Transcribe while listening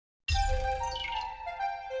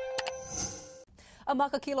A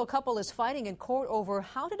Makakilo couple is fighting in court over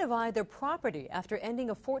how to divide their property after ending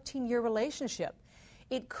a 14-year relationship.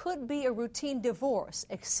 It could be a routine divorce,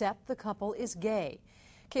 except the couple is gay.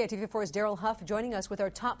 KITV4's Daryl Huff joining us with our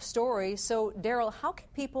top story. So, Daryl, how can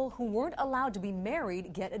people who weren't allowed to be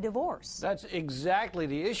married get a divorce? That's exactly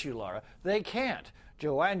the issue, Laura. They can't.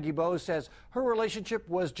 Joanne Guibault says her relationship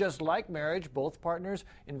was just like marriage, both partners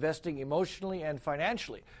investing emotionally and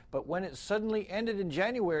financially. But when it suddenly ended in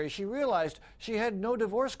January, she realized she had no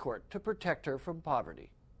divorce court to protect her from poverty.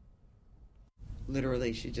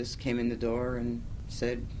 Literally, she just came in the door and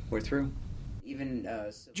said, "We're through."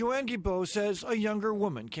 Joanne Guibault says a younger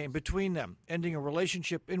woman came between them, ending a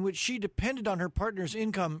relationship in which she depended on her partner's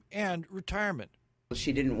income and retirement.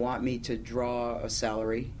 She didn't want me to draw a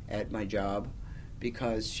salary at my job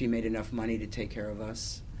because she made enough money to take care of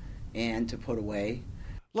us and to put away.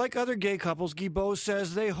 Like other gay couples, Guibault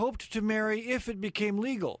says they hoped to marry if it became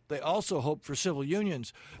legal. They also hoped for civil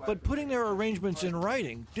unions, but putting their arrangements in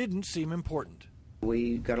writing didn't seem important.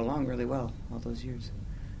 We got along really well all those years,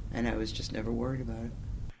 and I was just never worried about it.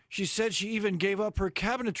 She said she even gave up her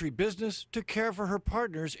cabinetry business to care for her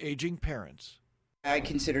partner's aging parents. I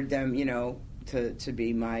considered them, to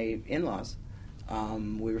be my in-laws.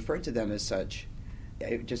 We referred to them as such.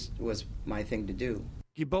 It just was my thing to do.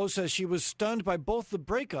 Guibault says she was stunned by both the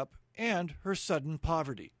breakup and her sudden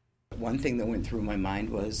poverty. One thing that went through my mind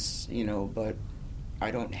was, but I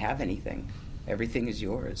don't have anything. Everything is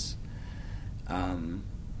yours.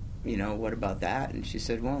 What about that? And she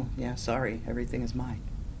said, well, yeah, sorry, everything is mine.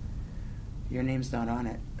 Your name's not on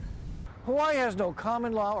it. Hawaii has no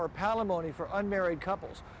common law or palimony for unmarried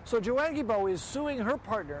couples, so Joanne Guibault is suing her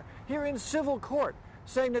partner here in civil court,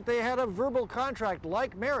 saying that they had a verbal contract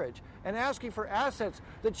like marriage and asking for assets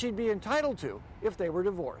that she'd be entitled to if they were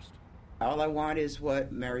divorced. All I want is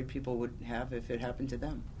what married people would have if it happened to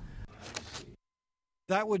them.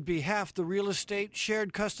 That would be half the real estate,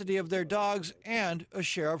 shared custody of their dogs, and a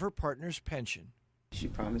share of her partner's pension. She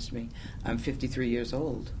promised me. I'm 53 years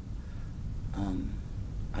old.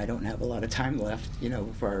 I don't have a lot of time left,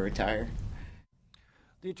 before I retire.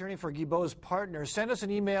 The attorney for Guibault's partner sent us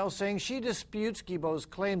an email saying she disputes Guibault's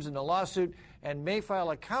claims in the lawsuit and may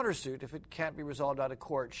file a countersuit if it can't be resolved out of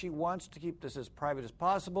court. She wants to keep this as private as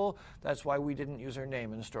possible. That's why we didn't use her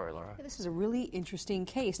name in the story, Laura. This is a really interesting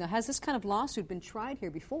case. Now, has this kind of lawsuit been tried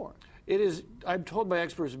here before? It is, I'm told by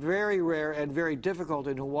experts, very rare and very difficult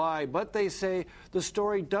in Hawaii, but they say the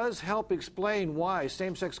story does help explain why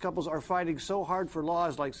same-sex couples are fighting so hard for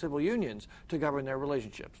laws like civil unions to govern their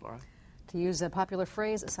relationships, Laura. To use a popular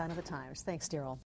phrase, a sign of the times. Thanks, Daryl.